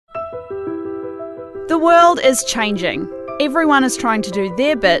The world is changing. Everyone is trying to do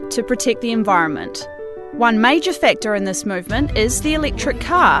their bit to protect the environment. One major factor in this movement is the electric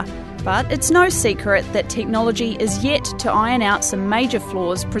car, but it's no secret that technology is yet to iron out some major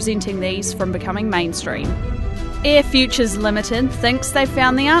flaws preventing these from becoming mainstream. Air Futures Limited thinks they've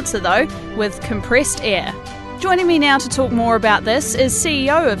found the answer though, with compressed air. Joining me now to talk more about this is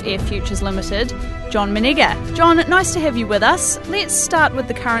CEO of Air Futures Limited, John Mennega. John, nice to have you with us. Let's start with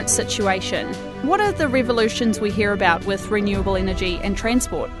the current situation. What are the revolutions we hear about with renewable energy and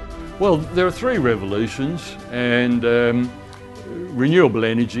transport? Well, there are three revolutions, and renewable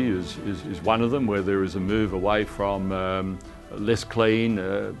energy is one of them, where there is a move away from less clean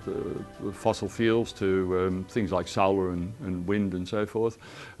fossil fuels to things like solar and wind and so forth.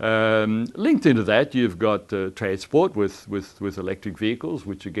 Linked into that, you've got transport with electric vehicles,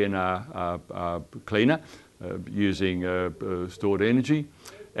 which again are cleaner, using stored energy.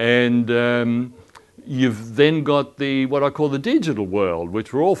 And you've then got what I call the digital world,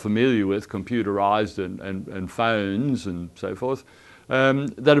 which we're all familiar with, computerized and phones and so forth,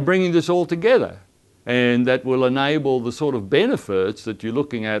 that are bringing this all together. And that will enable the sort of benefits that you're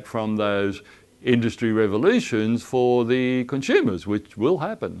looking at from those industry revolutions for the consumers, which will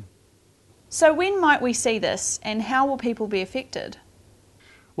happen. So when might we see this, and how will people be affected?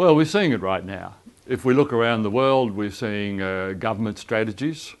 Well, we're seeing it right now. If we look around the world, we're seeing government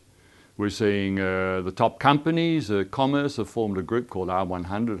strategies. We're seeing the top companies, commerce have formed a group called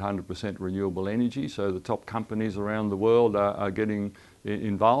R100, 100% renewable energy. So the top companies around the world are getting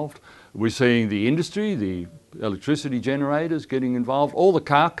involved. We're seeing the industry, the electricity generators getting involved. All the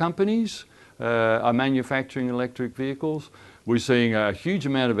car companies are manufacturing electric vehicles. We're seeing a huge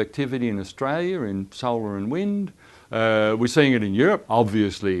amount of activity in Australia in solar and wind. We're seeing it in Europe,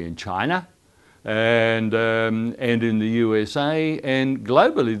 obviously in China. And in the USA, and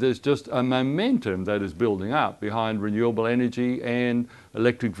globally there's just a momentum that is building up behind renewable energy and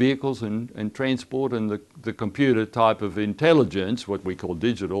electric vehicles and transport and the computer type of intelligence, what we call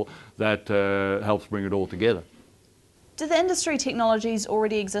digital, that helps bring it all together. Do the industry technologies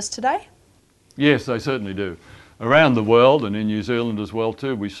already exist today? Yes, they certainly do. Around the world, and in New Zealand as well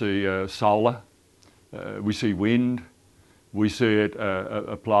too, we see solar, we see wind. We see it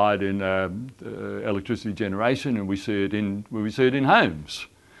applied in electricity generation, and we see it in homes.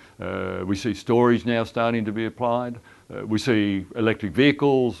 We see storage now starting to be applied. We see electric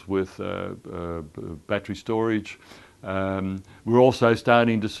vehicles with battery storage. We're also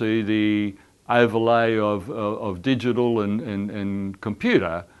starting to see the overlay of digital and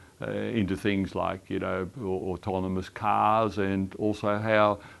computer into things like, autonomous cars, and also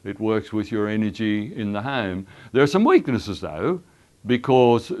how it works with your energy in the home. There are some weaknesses though,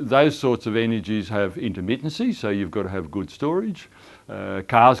 because those sorts of energies have intermittency, so you've got to have good storage.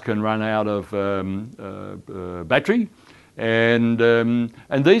 Cars can run out of battery, and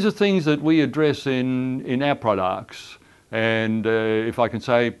these are things that we address in our products, and if I can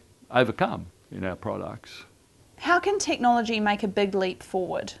say, overcome in our products. How can technology make a big leap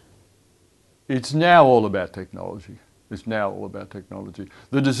forward? It's now all about technology. It's now all about technology.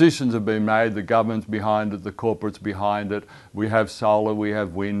 The decisions have been made, the government's behind it, the corporate's behind it. We have solar, we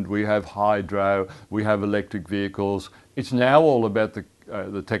have wind, we have hydro, we have electric vehicles. It's now all about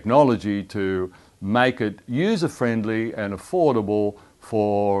the technology to make it user-friendly and affordable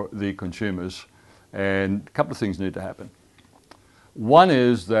for the consumers. And a couple of things need to happen. One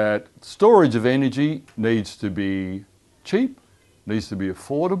is that storage of energy needs to be cheap, needs to be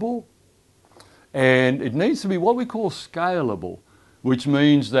affordable, and it needs to be what we call scalable, which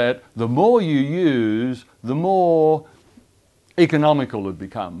means that the more you use, the more economical it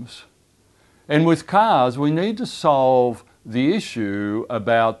becomes. And with cars, we need to solve the issue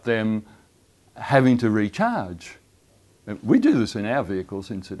about them having to recharge. We do this in our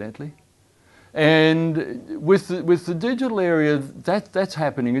vehicles, incidentally. And with the digital area, that's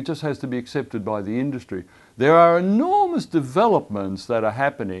happening. It just has to be accepted by the industry. There are enormous developments that are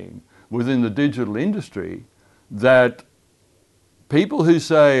happening within the digital industry that people who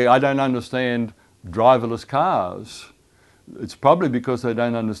say, I don't understand driverless cars, it's probably because they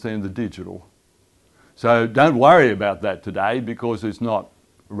don't understand the digital. So don't worry about that today, because it's not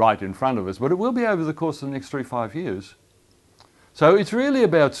right in front of us, but it will be over the course of the next 3-5 years. So it's really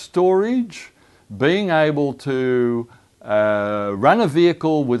about storage, being able to run a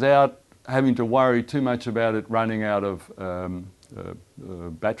vehicle without having to worry too much about it running out of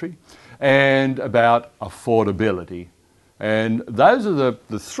battery, and about affordability. And those are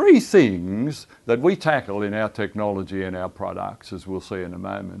the three things that we tackle in our technology and our products, as we'll see in a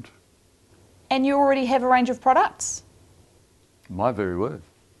moment. And you already have a range of products? My very word,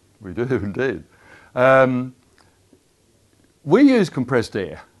 we do indeed. We use compressed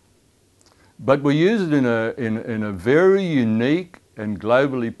air, but we use it in a very unique and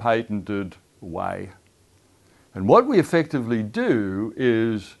globally patented way. And what we effectively do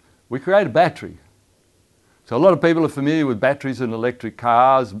is we create a battery. So a lot of people are familiar with batteries in electric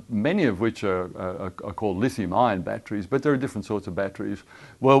cars, many of which are called lithium-ion batteries, but there are different sorts of batteries.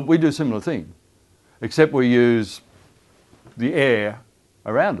 Well, we do a similar thing, except we use the air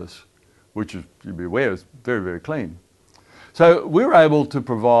around us, which is, you'll be aware, is very, very clean. So we're able to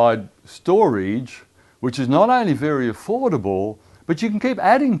provide storage, which is not only very affordable, but you can keep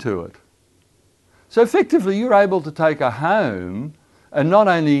adding to it. So effectively, you're able to take a home and not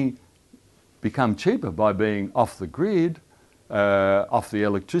only become cheaper by being off the grid, off the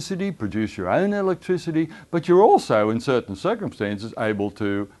electricity, produce your own electricity, but you're also, in certain circumstances, able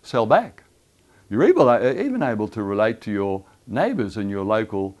to sell back. You're even able to relate to your neighbours and your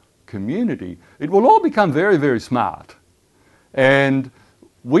local community. It will all become very, very smart. And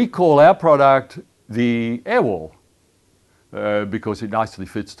we call our product the air wall because it nicely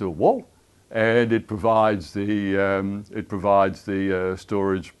fits to a wall, and it provides the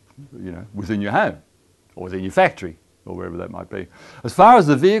storage, within your home or within your factory or wherever that might be. As far as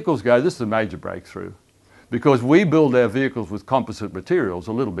the vehicles go, this is a major breakthrough because we build our vehicles with composite materials,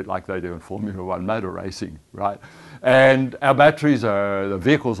 a little bit like they do in Formula One motor racing, right? And our the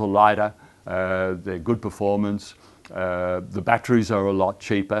vehicles are lighter, they're good performance. The batteries are a lot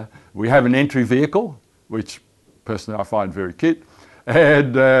cheaper. We have an entry vehicle, which personally I find very cute,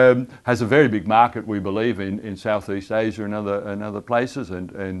 and has a very big market, we believe, in Southeast Asia and other places,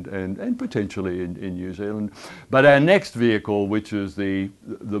 and potentially in New Zealand. But our next vehicle, which is the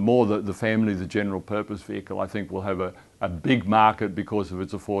family, the general purpose vehicle, I think will have a big market because of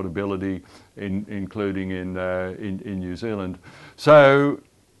its affordability, including in New Zealand. So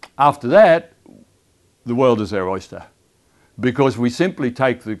after that, the world is our oyster, because we simply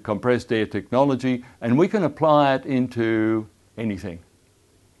take the compressed air technology and we can apply it into anything.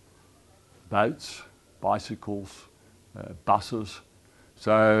 Boats, bicycles, buses.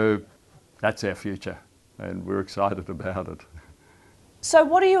 So that's our future and we're excited about it. So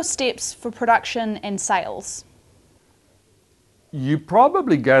what are your steps for production and sales? You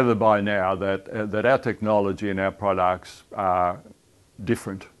probably gather by now that our technology and our products are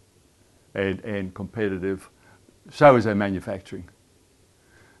different and competitive. So is our manufacturing.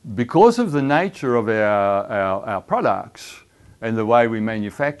 Because of the nature of our products and the way we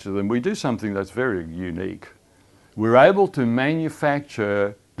manufacture them, we do something that's very unique. We're able to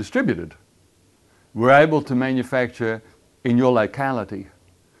manufacture distributed. We're able to manufacture in your locality.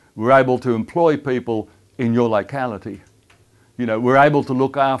 We're able to employ people in your locality. We're able to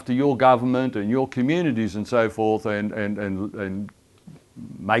look after your government and your communities and so forth and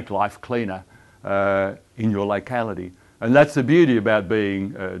make life cleaner in your locality. And that's the beauty about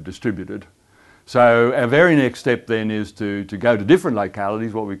being distributed. So our very next step then is to go to different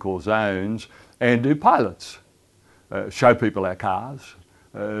localities, what we call zones, and do pilots. Show people our cars,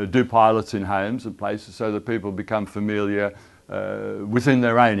 do pilots in homes and places so that people become familiar within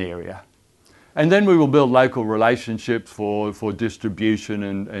their own area. And then we will build local relationships for distribution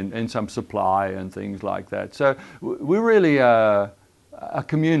and some supply and things like that. So we're really a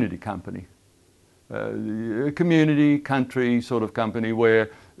community company, a community, country sort of company where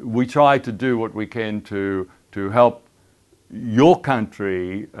we try to do what we can to help your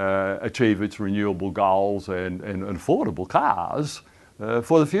country achieve its renewable goals and affordable cars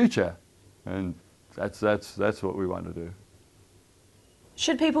for the future. And that's what we want to do.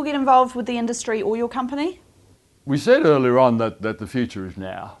 Should people get involved with the industry or your company? We said earlier on that the future is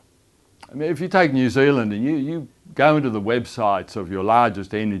now. I mean, if you take New Zealand and you go into the websites of your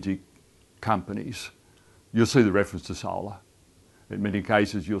largest energy companies, you'll see the reference to solar. In many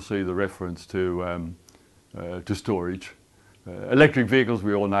cases, you'll see the reference to storage. Electric vehicles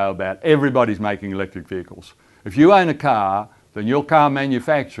we all know about. Everybody's making electric vehicles. If you own a car, then your car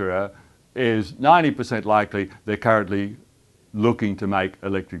manufacturer is 90% likely they're currently looking to make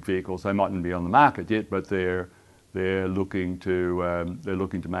electric vehicles. They mightn't be on the market yet, but they're looking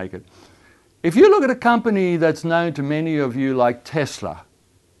to make it. If you look at a company that's known to many of you like Tesla,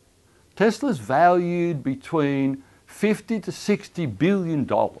 Tesla's valued between $50 to $60 billion,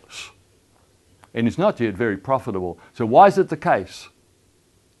 and it's not yet very profitable. So why is it the case?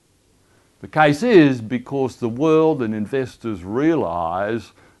 The case is because the world and investors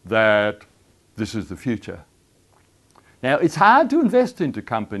realize that this is the future. Now, it's hard to invest into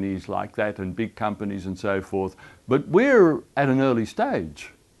companies like that and big companies and so forth, but we're at an early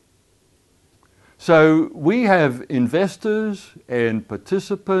stage. So we have investors and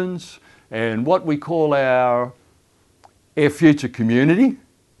participants And what we call our Air Future community,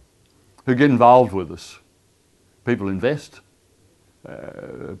 who get involved with us. People invest,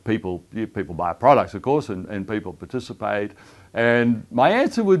 people buy products, of course, and people participate. And my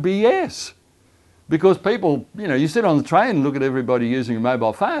answer would be yes. Because people, you sit on the train and look at everybody using a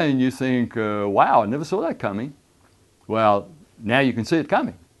mobile phone, and you think, wow, I never saw that coming. Well, now you can see it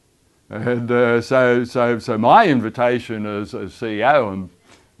coming. And so my invitation as CEO and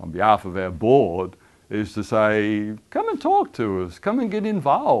on behalf of our board is to say, come and talk to us, come and get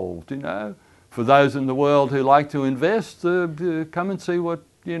involved, For those in the world who like to invest, come and see what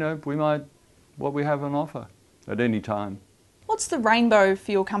we have on offer at any time. What's the rainbow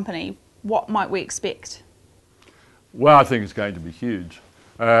for your company? What might we expect? Well, I think it's going to be huge.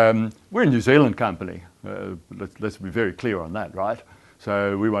 We're a New Zealand company. Let's be very clear on that, right?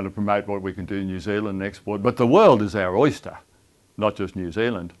 So we want to promote what we can do in New Zealand and export. But the world is our oyster, not just New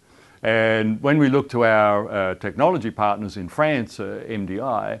Zealand. And when we look to our technology partners in France,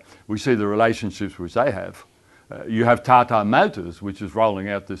 MDI, we see the relationships which they have. You have Tata Motors, which is rolling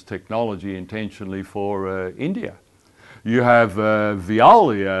out this technology intentionally for India. You have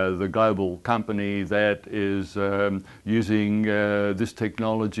Veolia, the global company that is using this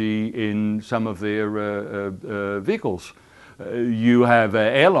technology in some of their vehicles. You have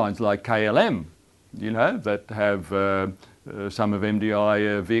airlines like KLM, that have some of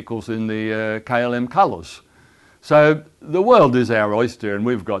MDI vehicles in the KLM colours. So the world is our oyster, and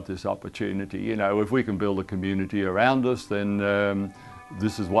we've got this opportunity. If we can build a community around us, then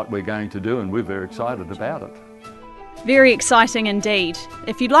this is what we're going to do, and we're very excited about it. Very exciting indeed.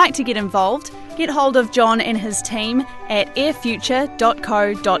 If you'd like to get involved, get hold of John and his team at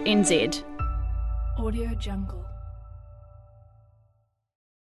airfuture.co.nz. Audio Jungle.